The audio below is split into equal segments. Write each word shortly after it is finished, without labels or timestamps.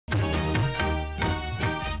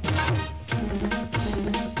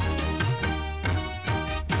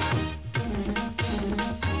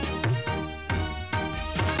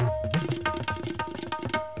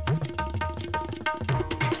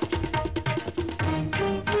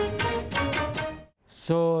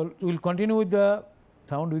So, we will continue with the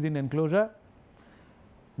sound within enclosure.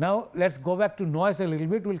 Now, let us go back to noise a little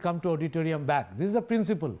bit, we will come to auditorium back. This is a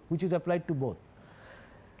principle which is applied to both.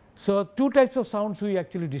 So, two types of sounds we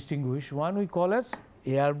actually distinguish, one we call as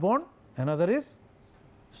airborne, another is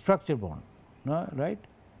structure borne, right,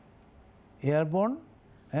 airborne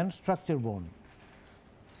and structure borne,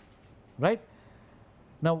 right.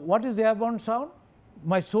 Now, what is airborne sound?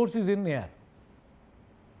 My source is in air,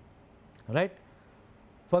 right.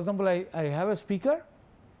 For example, I have a speaker,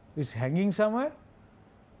 it is hanging somewhere,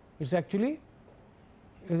 it is actually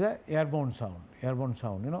is a airborne sound,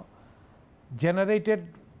 generated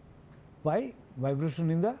by vibration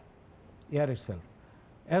in the air itself.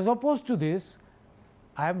 As opposed to this,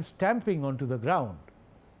 I am stamping onto the ground.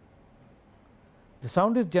 The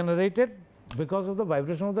sound is generated because of the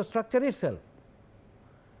vibration of the structure itself.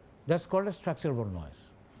 That is called a structure borne noise,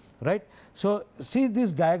 right. So, see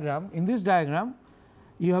this diagram. In this diagram,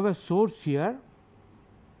 you have a source here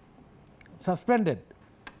suspended,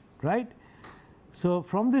 right. So,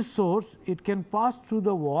 from this source, it can pass through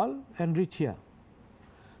the wall and reach here.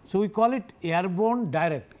 So, we call it airborne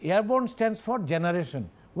direct. Airborne stands for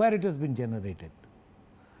generation, where it has been generated,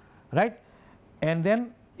 right, and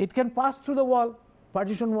then it can pass through the wall,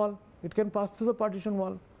 partition wall, it can pass through the partition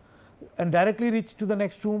wall and directly reach to the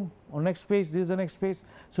next room or next space. This is the next space.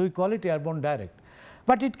 So, we call it airborne direct,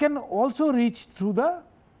 but it can also reach through the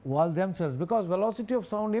wall themselves, because velocity of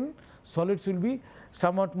sound in solids will be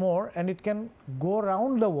somewhat more, and it can go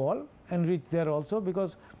around the wall and reach there also,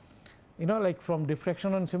 because like from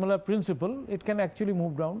diffraction and similar principle, it can actually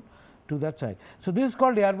move down to that side. So, this is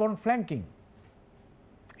called airborne flanking,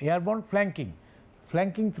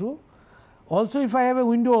 flanking through. Also, if I have a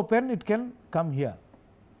window open, it can come here.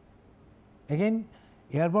 Again,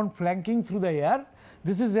 airborne flanking through the air.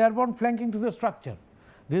 This is airborne flanking to the structure.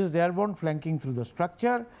 This is airborne flanking through the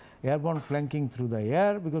structure, airborne flanking through the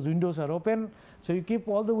air, because windows are open. So, you keep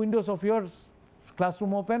all the windows of your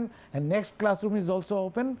classroom open, and next classroom is also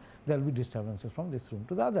open, there will be disturbances from this room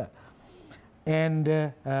to the other, and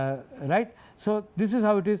right. So, this is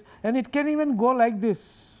how it is, and it can even go like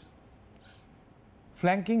this,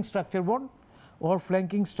 flanking structure borne or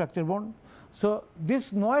flanking structure borne. So,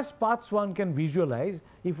 this noise paths one can visualize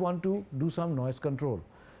if one to do some noise control.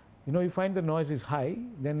 You find the noise is high,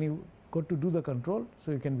 then you go to do the control.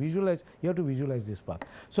 So, you can visualize, you have to visualize this path.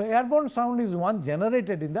 So, airborne sound is one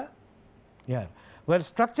generated in the air, where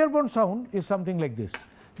structure borne sound is something like this.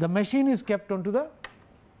 The machine is kept onto the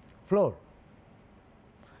floor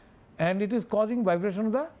and it is causing vibration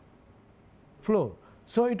of the floor.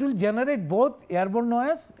 So, it will generate both airborne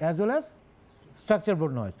noise as well as structure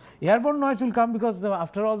borne noise. Airborne noise will come because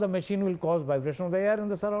after all the machine will cause vibration of the air in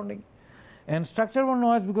the surrounding, and structure borne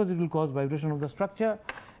noise because it will cause vibration of the structure,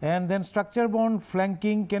 and then structure borne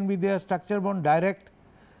flanking can be there, structure borne direct,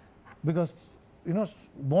 because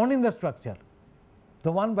born in the structure,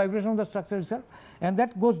 the one vibration of the structure itself, and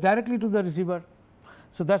that goes directly to the receiver.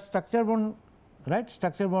 So, that structure borne, right,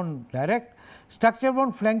 structure borne direct. Structure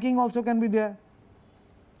borne flanking also can be there,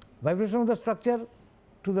 vibration of the structure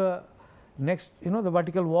to the next the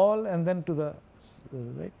vertical wall and then to the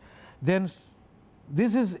right. Then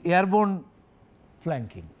this is airborne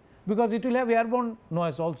flanking, because it will have airborne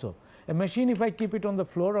noise also. A machine, if I keep it on the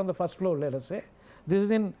floor, on the first floor, let us say, this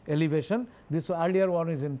is in elevation, this earlier one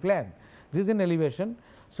is in plan, this is in elevation.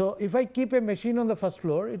 So, if I keep a machine on the first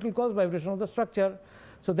floor, it will cause vibration of the structure.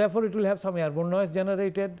 So, therefore, it will have some airborne noise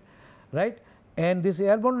generated, right, and this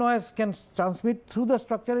airborne noise can transmit through the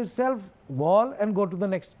structure itself, wall, and go to the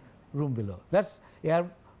next room below. That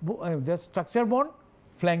is structure borne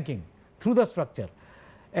flanking through the structure,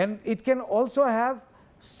 and it can also have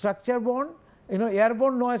structure borne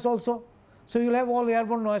airborne noise also. So, you will have all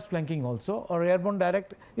airborne noise flanking also, or airborne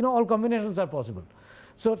direct, all combinations are possible.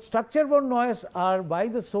 So, structure borne noise are by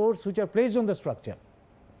the source which are placed on the structure.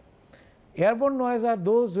 Airborne noise are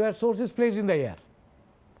those where source is placed in the air,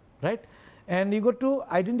 right, and you got to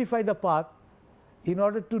identify the path in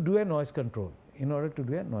order to do a noise control,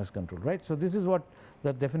 right. So, this is what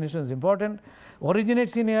the definition is important.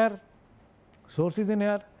 Originates in air, source is in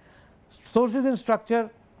air, source is in structure,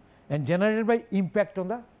 and generated by impact on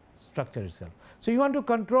the structure itself. So, you want to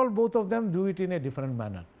control both of them, do it in a different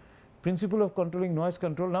manner. Principle of controlling noise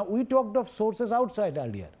control. Now, we talked of sources outside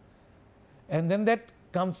earlier, and then that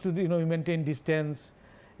comes to the, you maintain distance,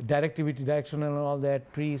 directivity, direction and all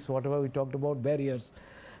that, trees, whatever we talked about, barriers.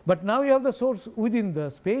 But now you have the source within the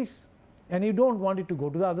space and you do not want it to go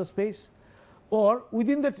to the other space, or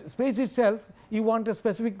within the space itself you want a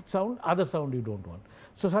specific sound, other sound you do not want.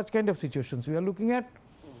 So, such kind of situations we are looking at.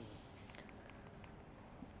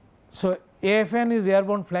 So, AFN is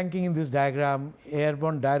airborne flanking in this diagram,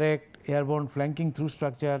 airborne direct, airborne flanking through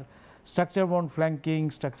structure, structure borne flanking,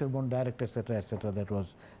 structure borne direct, etc., etc. That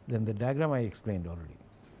was then the diagram I explained already,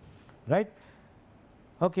 right.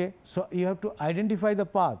 Okay. So, you have to identify the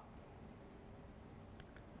path.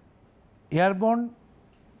 Airborne,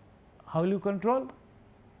 how will you control?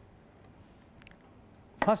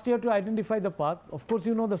 First you have to identify the path. Of course,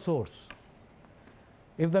 you know the source.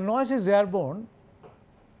 If the noise is airborne,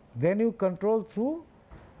 then you control through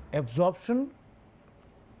absorption,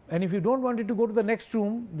 and if you do not want it to go to the next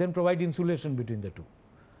room, then provide insulation between the two.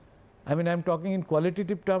 I mean, I am talking in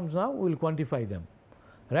qualitative terms now, we will quantify them,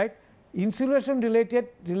 right. Insulation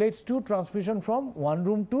relates to transmission from one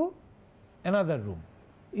room to another room.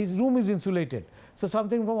 Each room is insulated, so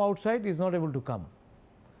something from outside is not able to come.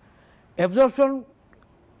 Absorption,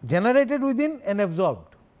 generated within and absorbed.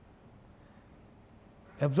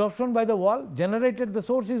 Absorption by the wall, generated, the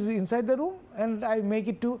source is inside the room, and I make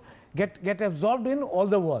it to get absorbed in all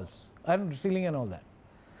the walls and ceiling and all that.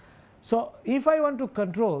 So, if I want to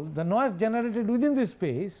control the noise generated within this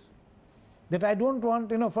space, that I do not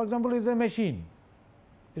want, for example, is a machine,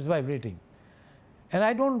 it is vibrating, and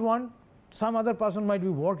I do not want, some other person might be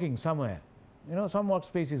working somewhere, some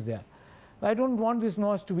workspace is there. I do not want this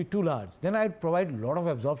noise to be too large, then I provide a lot of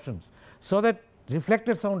absorptions, so that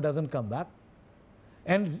reflected sound does not come back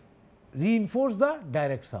and reinforce the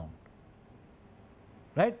direct sound,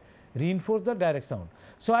 right, reinforce the direct sound.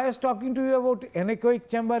 So, I was talking to you about anechoic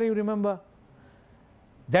chamber, you remember,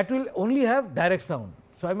 that will only have direct sound.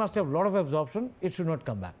 So, I must have a lot of absorption, it should not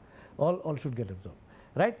come back, all should get absorbed,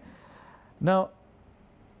 right. Now,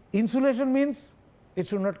 insulation means it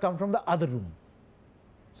should not come from the other room.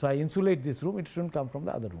 So, I insulate this room, it should not come from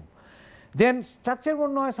the other room. Then structure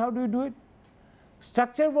borne noise, how do you do it?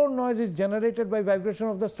 Structure borne noise is generated by vibration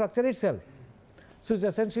of the structure itself. So, it is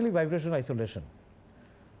essentially vibration isolation.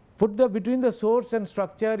 Put between the source and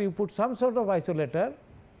structure, you put some sort of isolator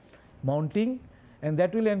mounting, and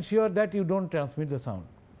that will ensure that you do not transmit the sound.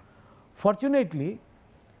 Fortunately,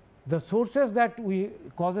 the sources that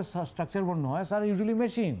causes structure borne noise are usually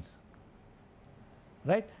machines,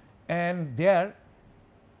 right, and their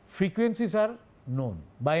frequencies are known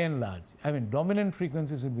by and large. I mean, dominant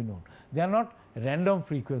frequencies will be known. They are not random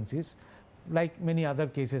frequencies like many other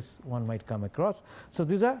cases one might come across. So,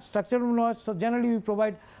 these are structure borne noise. So, generally we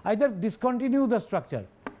provide either discontinue the structure,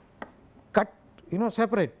 cut,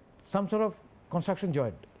 separate some sort of construction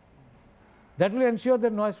joint, that will ensure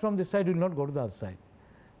that noise from this side will not go to the other side,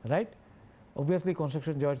 right. Obviously,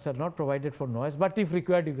 construction joints are not provided for noise, but if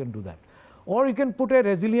required you can do that, or you can put a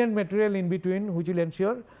resilient material in between, which will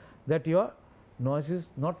ensure that your noise is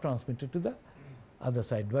not transmitted to the other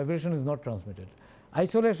side, vibration is not transmitted.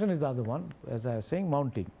 Isolation is the other one, as I was saying,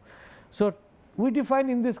 mounting. So, we define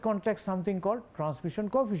in this context something called transmission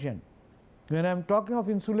coefficient. When I am talking of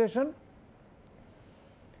insulation,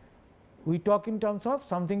 we talk in terms of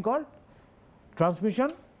something called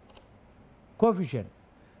transmission coefficient.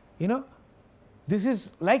 This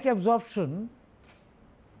is like absorption,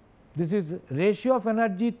 this is ratio of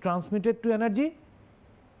energy transmitted to energy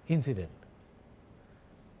incident.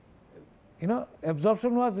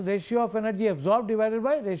 Absorption was ratio of energy absorbed divided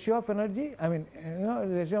by ratio of energy,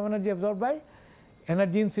 ratio of energy absorbed by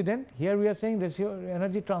energy incident. Here we are saying ratio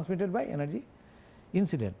energy transmitted by energy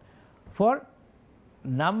incident. For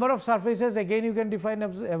number of surfaces, again you can define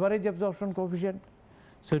average absorption coefficient.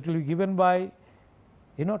 So, it will be given by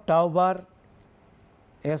tau bar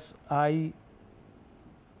SI.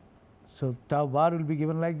 So, tau bar will be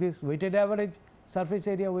given like this, weighted average, surface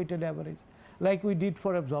area weighted average, like we did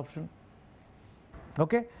for absorption.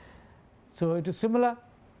 Okay. So, it is similar,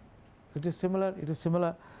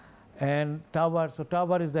 and tau bar. So, tau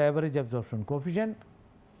bar is the average absorption coefficient,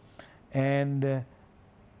 and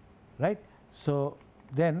right. So,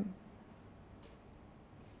 then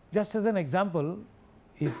just as an example,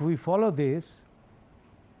 if we follow this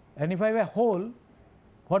and if I have a hole,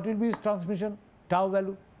 what will be its transmission tau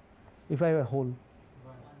value? If I have a hole,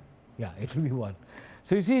 yeah, it will be 1.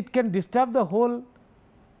 So, you see it can disturb the whole,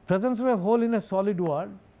 presence of a hole in a solid wall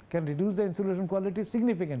can reduce the insulation quality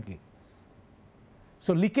significantly.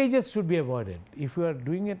 So, leakages should be avoided. If you are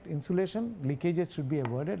doing it insulation, leakages should be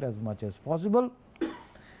avoided as much as possible.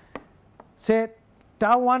 Say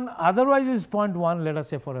tau 1 otherwise is 0.1, let us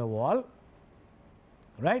say, for a wall,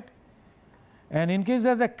 right, and in case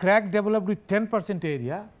there is a crack developed with 10%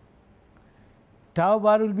 area, tau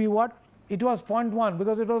bar will be what? It was 0.1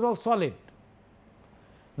 because it was all solid.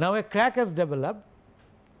 Now, a crack has developed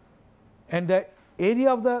and the area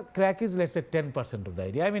of the crack is, let us say, 10% of the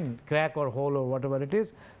area, crack or hole or whatever it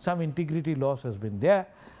is, some integrity loss has been there.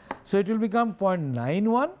 So, it will become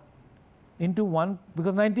 0.91 into 1,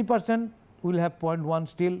 because 90% will have 0.1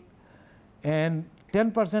 still and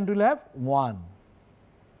 10% will have 1.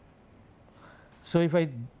 So, if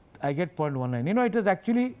I get 0.19, you know, it is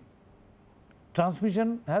actually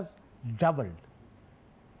transmission has doubled,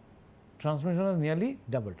 transmission has nearly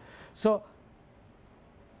doubled. So,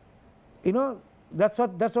 you know, that is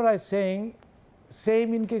what I was saying.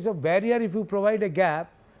 Same in case of barrier, if you provide a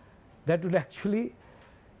gap, that would actually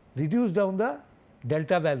reduce down the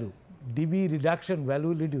delta value, dB reduction value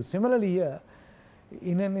will reduce. Similarly, here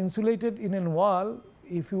in an insulated, in a wall,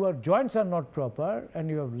 if your joints are not proper and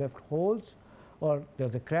you have left holes or there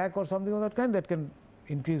is a crack or something of that kind, that can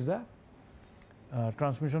increase the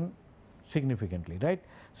transmission significantly, right.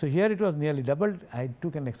 So, here it was nearly doubled. I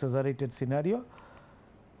took an exaggerated scenario.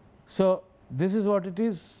 So, this is what it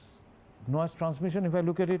is, noise transmission. If I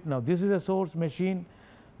look at it now, this is a source machine,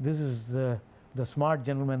 this is the smart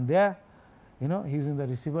gentleman there, you know, he is in the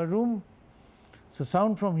receiver room. So,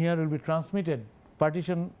 sound from here will be transmitted,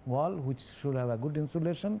 partition wall which should have a good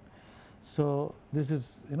insulation. So, this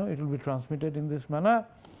is, you know, it will be transmitted in this manner.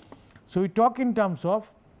 So, we talk in terms of,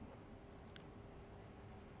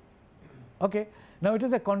 okay, now it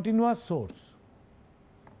is a continuous source,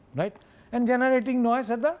 right, and generating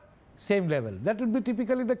noise at the same level. That would be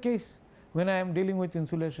typically the case when I am dealing with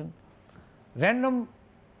insulation. Random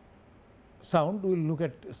sound we will look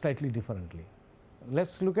at slightly differently. Let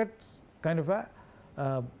us look at kind of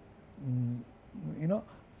a you know,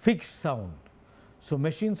 fixed sound. So,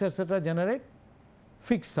 machines etc. generate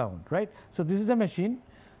fixed sound, right. So, this is a machine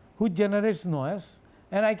which generates noise,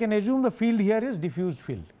 and I can assume the field here is diffused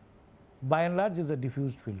field, by and large is a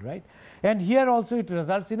diffused field, right, and here also it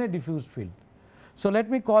results in a diffused field. So, let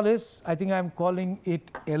me call this, I think I am calling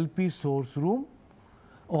it LP source room,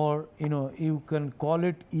 or you know, you can call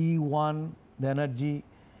it E1, the energy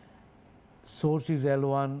source is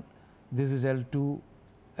L1, this is L2,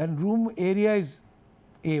 and room area is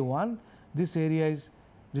A1, this area is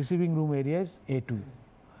receiving room area is A2,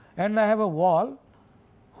 and I have a wall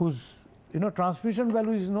whose, you know, transmission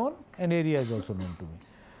value is known and area is also known to me.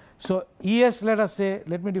 So, ES, let us say,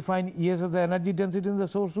 let me define ES as the energy density in the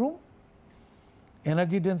source room,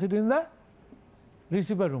 energy density in the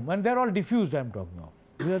receiver room, and they are all diffused. I am talking now,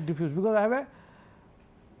 they are diffused because I have a,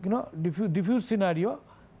 you know, diffused scenario,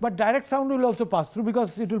 but direct sound will also pass through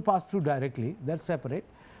because it will pass through directly, that is separate.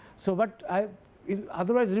 So, but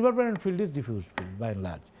otherwise reverberant field is diffused field by and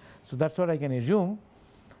large. So, that is what I can assume,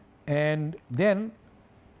 and then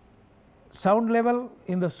sound level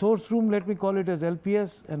in the source room, let me call it as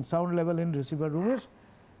LPS, and sound level in receiver room is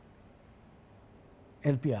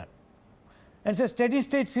LPR. And it is a steady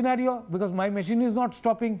state scenario because my machine is not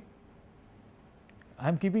stopping, I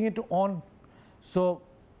am keeping it on. So,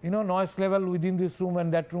 you know, noise level within this room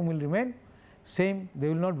and that room will remain same, they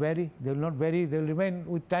will not vary, they will remain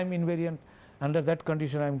with time invariant. Under that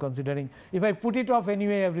condition I am considering. If I put it off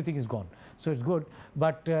anyway, everything is gone. So, it is good,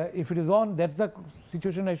 but if it is on, that is the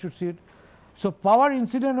situation I should see it. So, power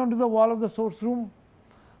incident onto the wall of the source room,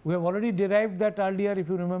 we have already derived that earlier, if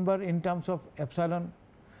you remember, in terms of epsilon.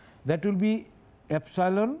 That will be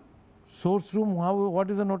epsilon source room.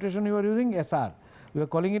 What is the notation you are using? SR. We are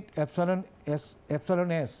calling it epsilon S,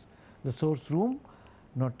 the source room,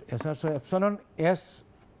 not SR. So, epsilon S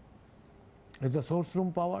is the source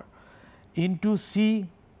room power into C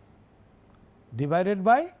divided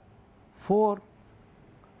by 4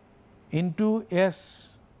 into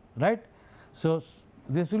S, right. So,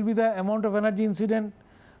 this will be the amount of energy incident,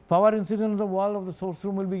 power incident on the wall of the source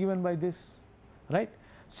room will be given by this, right.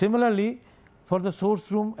 Similarly, for the source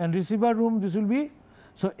room and receiver room, this will be,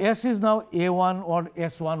 so S is now A1 or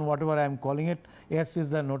S1, whatever I am calling it, S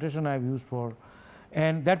is the notation I have used for,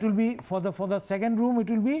 and that will be for the second room, it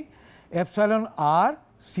will be epsilon R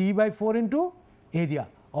C by 4 into area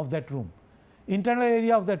of that room, internal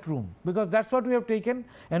area of that room, because that is what we have taken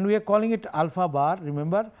and we are calling it alpha bar.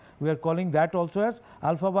 Remember, we are calling that also as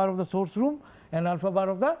alpha bar of the source room and alpha bar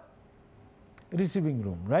of the receiving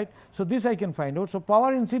room, right. So, this I can find out. So,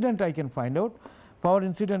 power incident I can find out, for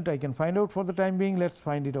the time being. Let us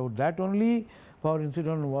find it out, that only power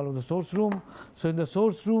incident on the wall of the source room. So, in the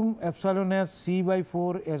source room, epsilon S C by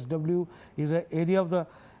 4 S W is the area of the,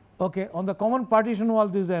 okay, on the common partition wall,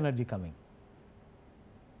 this is the energy coming.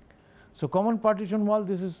 So, common partition wall,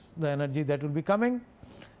 this is the energy that will be coming,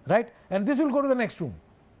 right, and this will go to the next room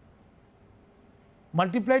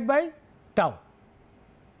multiplied by tau.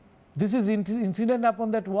 This is incident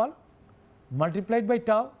upon that wall multiplied by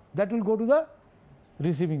tau, that will go to the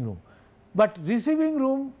receiving room. But receiving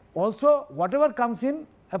room also, whatever comes in,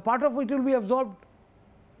 a part of it will be absorbed.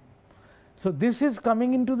 So, this is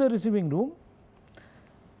coming into the receiving room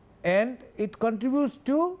and it contributes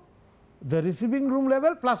to the receiving room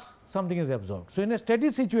level plus something is absorbed. So, in a steady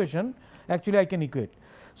situation actually I can equate.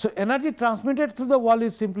 So, energy transmitted through the wall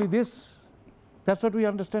is simply this, that is what we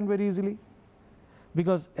understand very easily,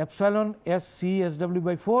 because epsilon S C S W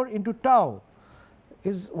by 4 into tau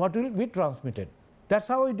is what will be transmitted. That is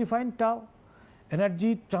how we define tau,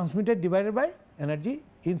 energy transmitted divided by energy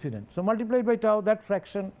incident. So, multiplied by tau, that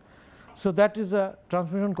fraction. So, that is a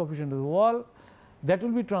transmission coefficient of the wall that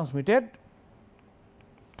will be transmitted,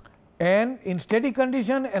 and in steady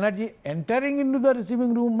condition energy entering into the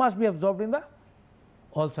receiving room must be absorbed in the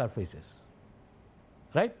all surfaces,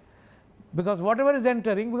 right, because whatever is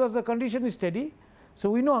entering, because the condition is steady. So,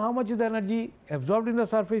 we know how much is the energy absorbed in the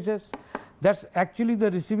surfaces, that is actually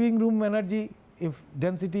the receiving room energy, if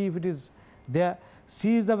density if it is there,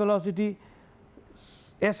 c is the velocity,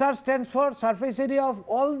 SR stands for surface area of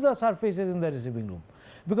all the surfaces in the receiving room,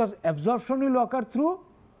 because absorption will occur through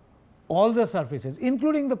all the surfaces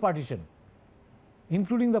including the partition,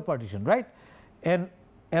 right, and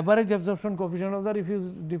average absorption coefficient of the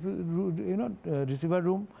receiver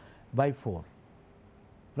room by 4,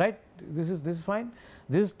 right. This is fine.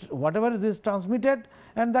 This whatever is transmitted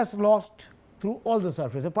and that is lost through all the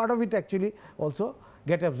surfaces. A part of it actually also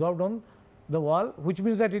get absorbed on the wall, which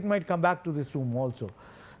means that it might come back to this room also.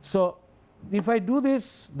 So, if I do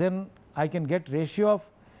this, then I can get ratio of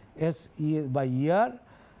S E by E R,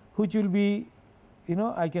 which will be,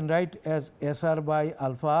 I can write as S R by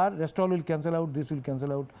alpha r, rest all will cancel out, this will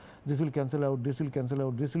cancel out, this will cancel out, this will cancel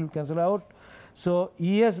out, this will cancel out. So,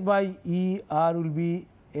 E S by E R will be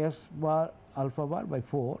S bar alpha bar by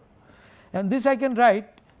 4, and this I can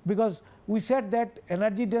write because we said that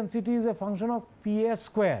energy density is a function of P S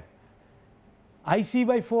square I C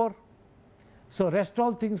by 4. So, rest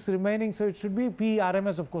all things remaining. So, it should be P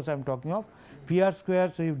RMS, of course, I am talking of P R square.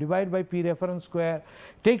 So, you divide by P reference square,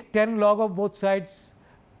 take 10 log of both sides,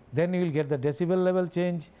 then you will get the decibel level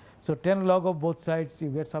change. So, 10 log of both sides, you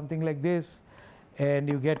get something like this, and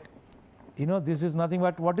you get, this is nothing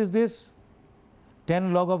but what is this?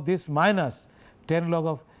 10 log of this minus 10 log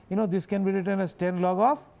of, this can be written as 10 log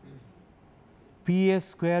of P S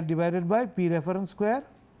square divided by P reference square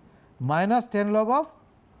minus 10 log of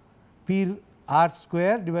P R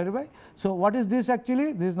square divided by. So, what is this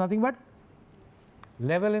actually? This is nothing but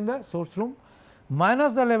level in the source room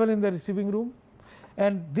minus the level in the receiving room,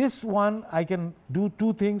 and this one I can do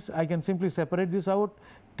two things. I can simply separate this out,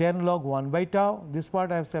 10 log 1 by tau, this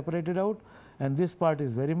part I have separated out and this part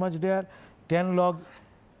is very much there, 10 log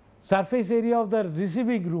surface area of the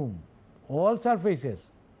receiving room, all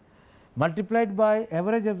surfaces, multiplied by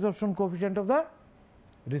average absorption coefficient of the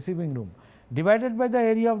receiving room, divided by the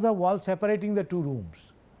area of the wall separating the two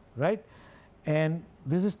rooms, right, and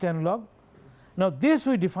this is 10 log. Now, this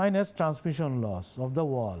we define as transmission loss of the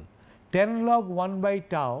wall, 10 log 1 by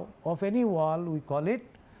tau of any wall, we call it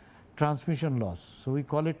transmission loss. So, we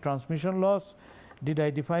call it transmission loss. Did I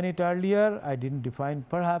define it earlier? I did not define,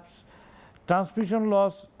 perhaps. Transmission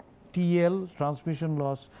loss, TL, transmission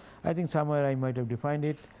loss, I think somewhere I might have defined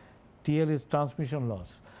it, TL is transmission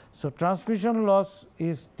loss. So, transmission loss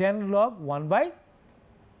is 10 log 1 by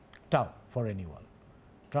tau for any wall.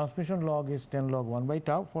 Transmission log is 10 log 1 by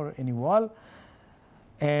tau for any wall,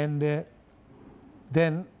 and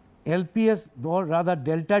then LPS, or rather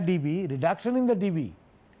delta dB, reduction in the dB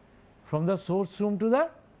from the source room to the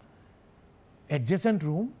adjacent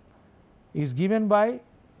room is given by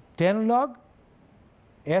 10 log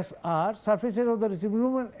SR, surface area of the receiving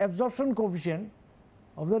room, and absorption coefficient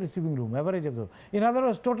of the receiving room, average absorption. In other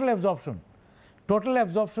words, total absorption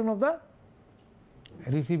of the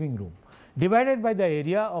receiving room divided by the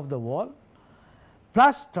area of the wall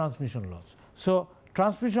plus transmission loss. So,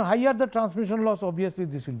 transmission, higher the transmission loss, obviously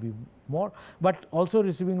this will be more, but also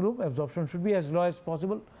receiving room absorption should be as low as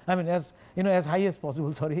possible, I mean as as high as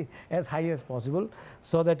possible, sorry, as high as possible,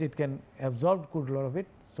 so that it can absorb good lot of it.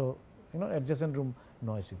 So, adjacent room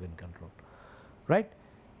noise you can control, right.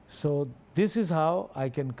 So, this is how I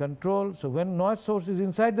can control. So, when noise source is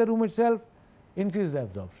inside the room itself, increase the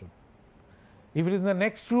absorption. If it is in the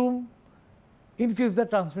next room, increase the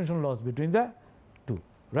transmission loss between the two,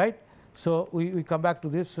 right. So, we come back to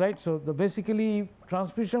this, right. So, the basically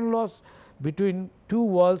transmission loss between two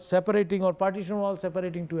walls separating or partition walls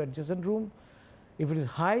separating two adjacent room, if it is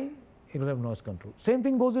high, it will have noise control. Same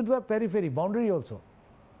thing goes into the periphery, boundary also,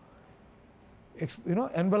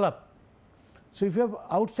 envelope. So, if you have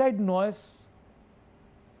outside noise,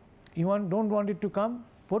 you do not want it to come,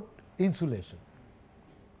 put insulation,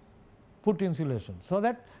 so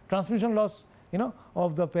that transmission loss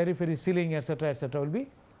of the periphery, ceiling, etc., will be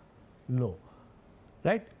low,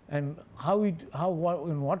 right, and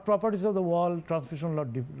in what properties of the wall transmission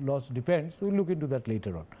loss depends, we will look into that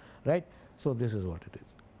later on, right. So, this is what it is.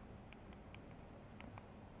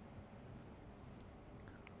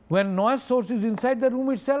 When noise source is inside the room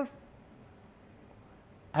itself,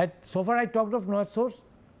 so far I talked of noise source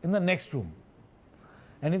in the next room,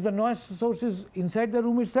 and if the noise source is inside the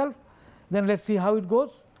room itself, then let us see how it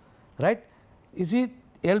goes, right. You see,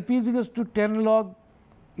 LP is equals to 10 log,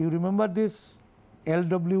 you remember this,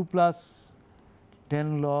 LW plus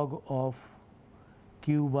 10 log of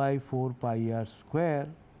Q by 4 pi r square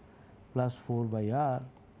plus 4 by r,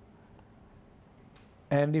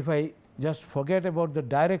 and if I just forget about the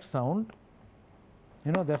direct sound,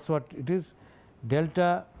 that is what it is,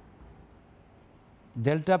 delta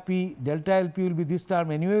P, delta LP will be this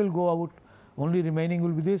term anyway will go out, only remaining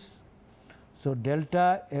will be this. So,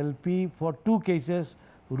 delta LP for two cases,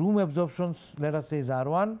 room absorptions let us say is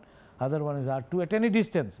R1, other one is R2 at any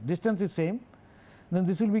distance, distance is same, then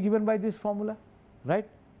this will be given by this formula, right,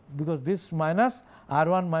 because this minus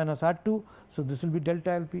R1 minus R2. So, this will be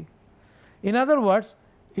delta LP. In other words,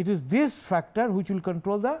 it is this factor which will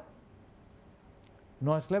control the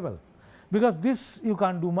noise level, because this you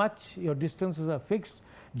can't do much, your distances are fixed,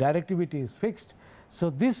 directivity is fixed. So,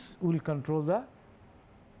 this will control the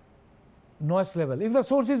noise level. If the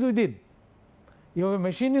source is within, you have a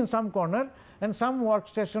machine in some corner and some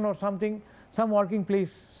workstation or something, some working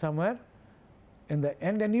place somewhere in the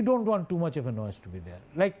end, and you do not want too much of a noise to be there,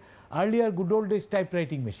 like earlier good old days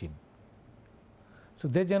typewriting machine. So,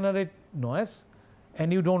 they generate noise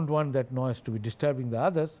and you do not want that noise to be disturbing the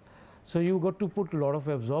others. So, you got to put a lot of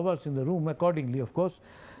absorbers in the room accordingly, of course.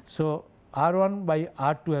 So, R1 by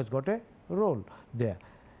R2 has got a role there,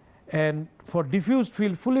 and for diffused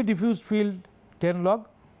field, fully diffused field 10 log,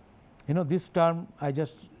 this term I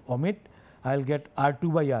just omit, I will get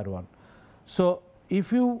R2 by R1. So,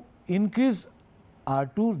 if you increase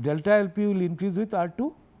R2, delta LP will increase with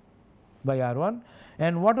R2 by R1,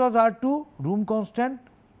 and what was R2? Room constant,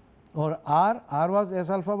 or R was S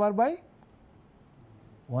alpha bar by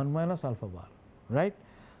 1 minus alpha bar, right.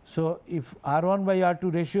 So, if R1 by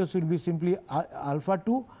R2 ratios will be simply alpha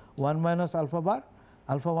 2 1 minus alpha bar,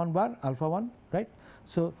 alpha 1 bar, alpha 1, right.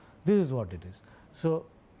 So, this is what it is. So,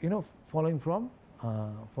 following from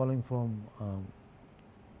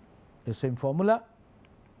the same formula.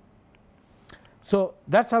 So,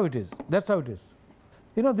 that is how it is, that is how it is.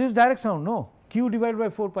 This direct sound, no, Q divided by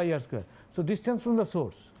 4 pi r square. So, distance from the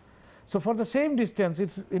source. So, for the same distance it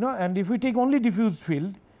is, and if we take only diffused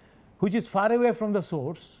field which is far away from the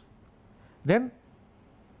source, then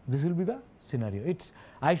this will be the scenario. It's,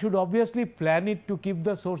 I should obviously plan it to keep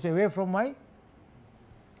the source away from my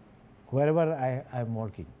wherever I am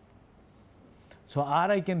working. So,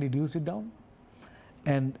 R I can reduce it down,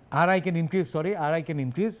 and R I can increase, R I can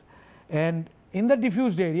increase, and in the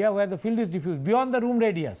diffused area where the field is diffused beyond the room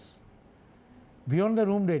radius,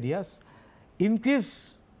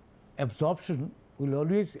 increase absorption will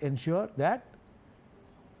always ensure that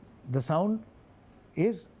the sound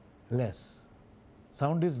is less,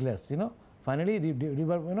 finally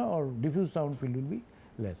reverb or diffuse sound field will be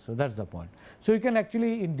less. So, that is the point. So, you can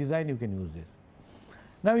actually in design you can use this.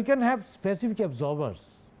 Now, you can have specific absorbers,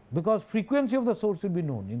 because frequency of the source will be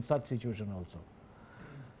known in such situation also.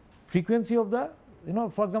 Frequency of the,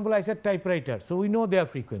 for example, I said typewriter. So, we know their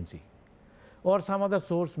frequency, or some other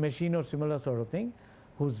source machine or similar sort of thing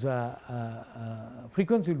whose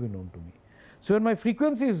frequency will be known to me. So, when my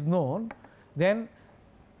frequency is known, then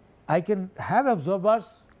I can have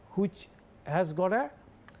absorbers which has got a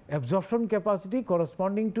absorption capacity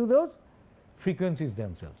corresponding to those frequencies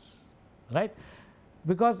themselves, right,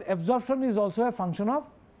 because absorption is also a function of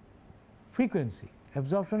frequency,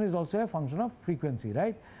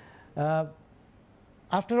 right.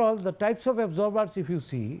 After all, the types of absorbers, if you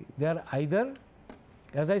see, they are either,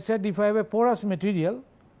 as I said, if I have a porous material,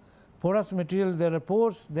 there are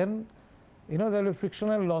pores, then there will be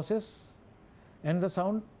frictional losses and the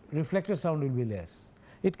sound, reflected sound will be less.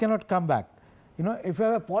 It cannot come back. If you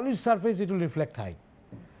have a polished surface, it will reflect high.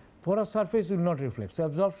 Porous surface will not reflect. So,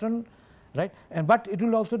 absorption, right, but it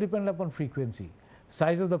will also depend upon frequency,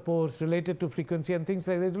 size of the pores related to frequency and things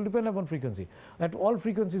like that. It will depend upon frequency. At all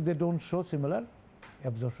frequencies, they do not show similar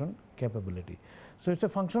absorption capability. So, it is a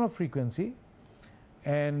function of frequency,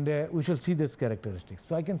 and we shall see this characteristics.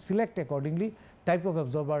 So, I can select accordingly type of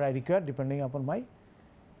absorber I require depending upon my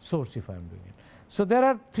source if I am doing it. So, there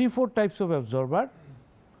are 3-4 types of absorber.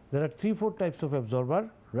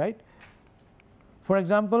 Right. For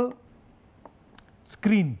example,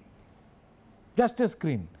 screen, just a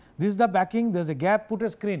screen. This is the backing, there is a gap, put a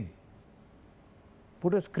screen.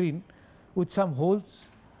 with some holes,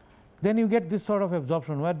 then you get this sort of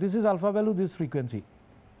absorption where this is alpha value, this frequency,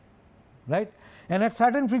 right. And at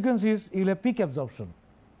certain frequencies you will have peak absorption,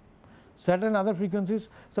 certain other frequencies.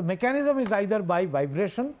 So, mechanism is either by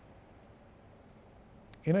vibration,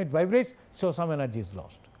 it vibrates, so some energy is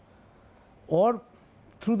lost, or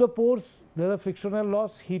through the pores there is a frictional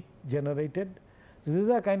loss, heat generated. So, this is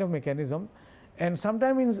a kind of mechanism, and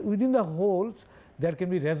sometimes within the holes there can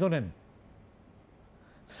be resonance.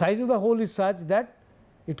 Size of the hole is such that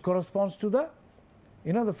it corresponds to the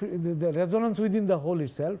the resonance within the hole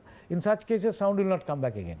itself. In such cases sound will not come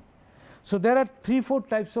back again. So, there are 3-4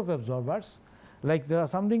 types of absorbers, like there are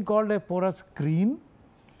something called a porous screen.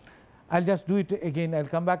 I will just do it again, I will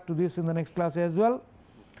come back to this in the next class as well,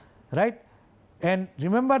 right. And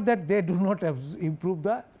remember that they do not improve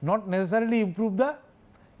the, not necessarily improve the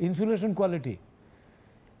insulation quality.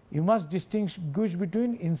 You must distinguish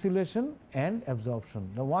between insulation and absorption.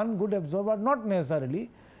 The one good absorber, not necessarily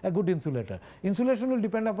a good insulator. Insulation will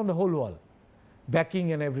depend upon the whole wall,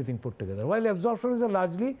 backing and everything put together, while absorption is a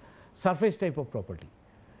largely surface type of property,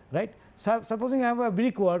 right. Supposing I have a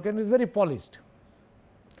brickwork and it is very polished,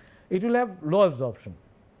 it will have low absorption,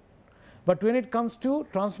 but when it comes to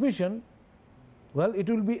transmission, well, it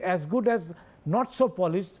will be as good as not so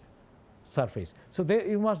polished surface. So,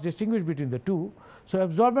 you must distinguish between the two. So,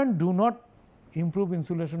 absorbent do not improve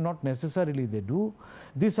insulation, not necessarily they do.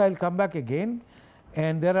 This I will come back again,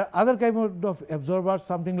 and there are other kind of absorbers,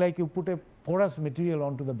 something like you put a porous material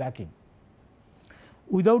onto the backing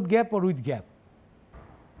without gap or with gap.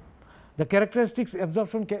 The characteristics,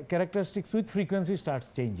 absorption characteristics with frequency starts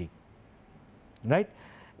changing, right.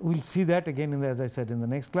 We will see that again in the, as I said, in the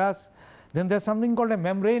next class. Then there is something called a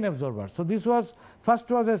membrane absorber. So, this was first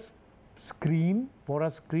was a screen,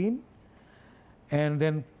 porous screen, and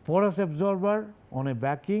then porous absorber on a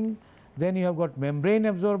backing. Then you have got membrane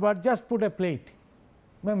absorber, just put a plate,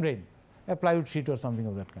 membrane, a plywood sheet or something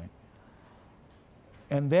of that kind.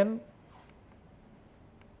 And then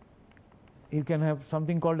you can have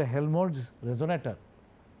something called a Helmholtz resonator,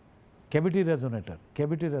 cavity resonator,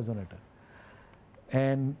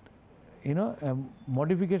 and a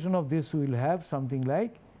modification of this will have something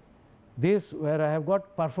like this, where I have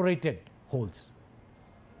got perforated holes,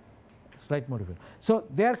 slight modification. So,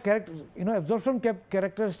 their absorption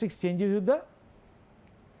characteristics changes with the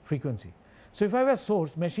frequency. So, if I have a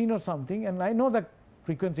source machine or something and I know the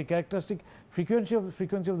frequency frequency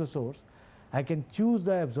of the source, I can choose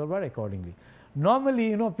the absorber accordingly.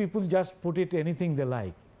 Normally, people just put it anything they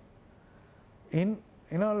like. In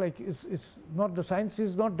like it's not, the science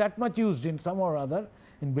is not that much used in some or other,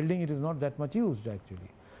 in building it is not that much used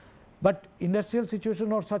actually. But industrial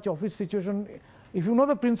situation or such office situation, if you know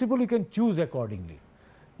the principle, you can choose accordingly.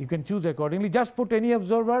 Just put any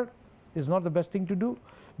absorber is not the best thing to do.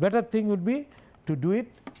 Better thing would be to do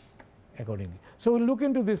it accordingly. So, we will look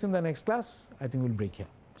into this in the next class. I think we will break here.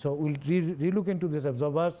 So, we will re-look into these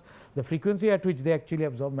absorbers, the frequency at which they actually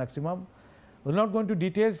absorb maximum. We will not go into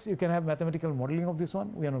details. You can have mathematical modeling of this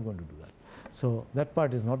one. We are not going to do that. So, that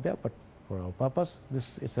part is not there, but for our purpose,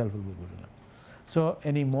 this itself will be good enough. So,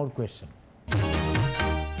 any more question?